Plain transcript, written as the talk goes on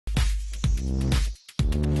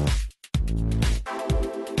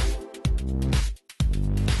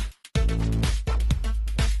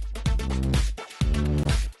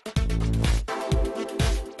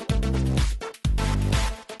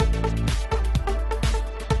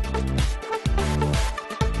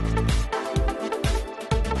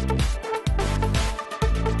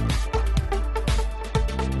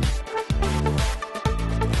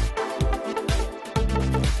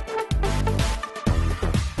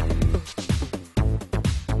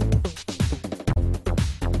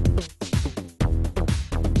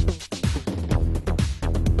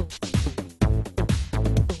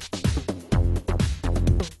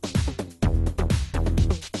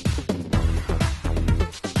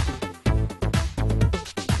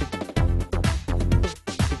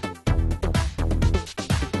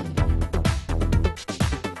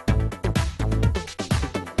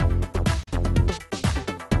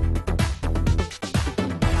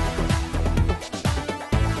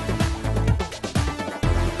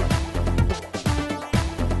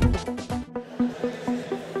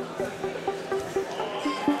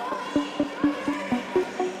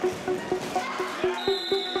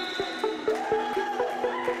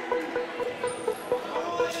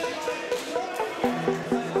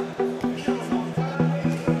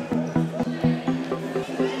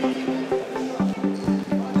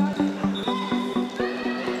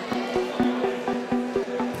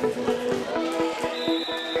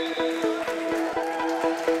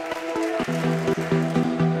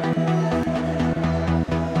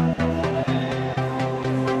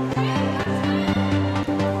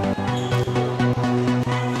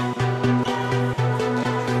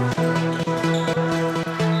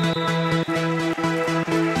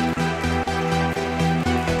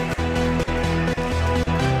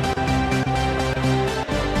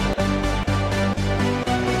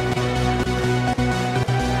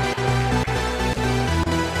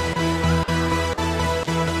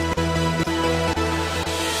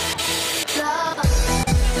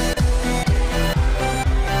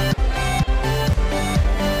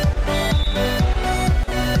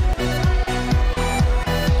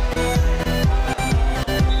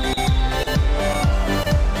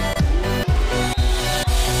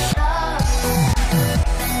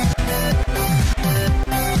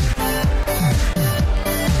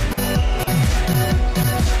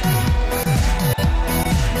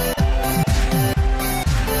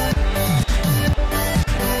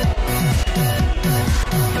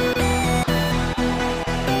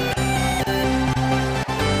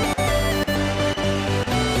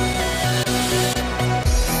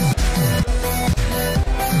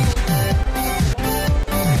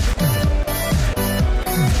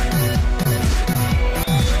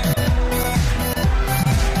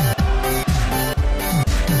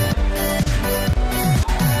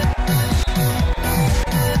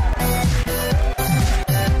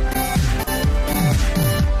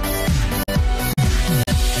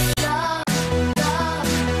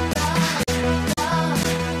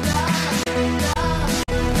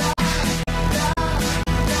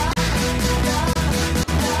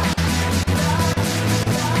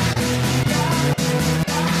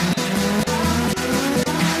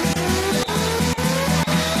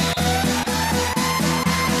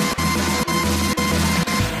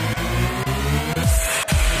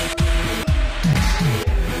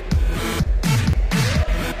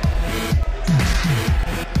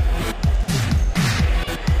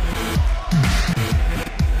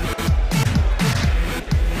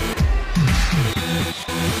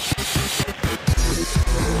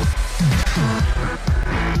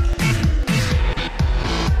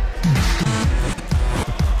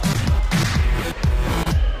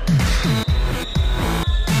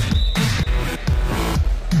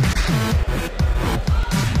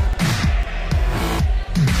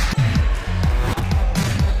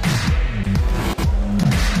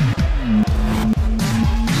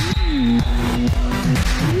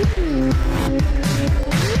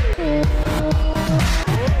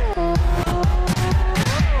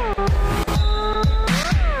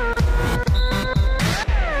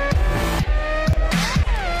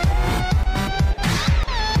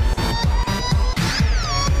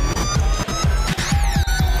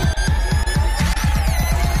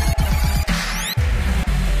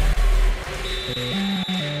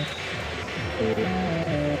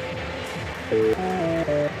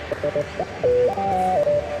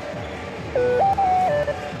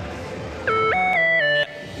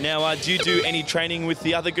Now, do you do any training with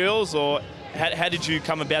the other girls, or how did you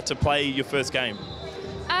come about to play your first game?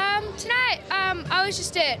 Tonight, I was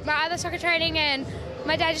just at my other soccer training and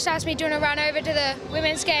my dad just asked me to do a run over to the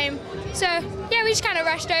women's game. So, yeah, we just kind of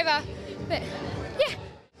rushed over, but yeah.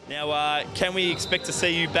 Now, can we expect to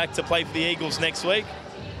see you back to play for the Eagles next week?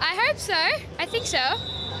 I hope so. I think so.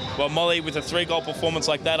 Well, Molly, with a 3-goal performance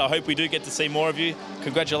like that, I hope we do get to see more of you.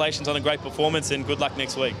 Congratulations on a great performance and good luck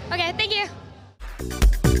next week. Okay, thank you.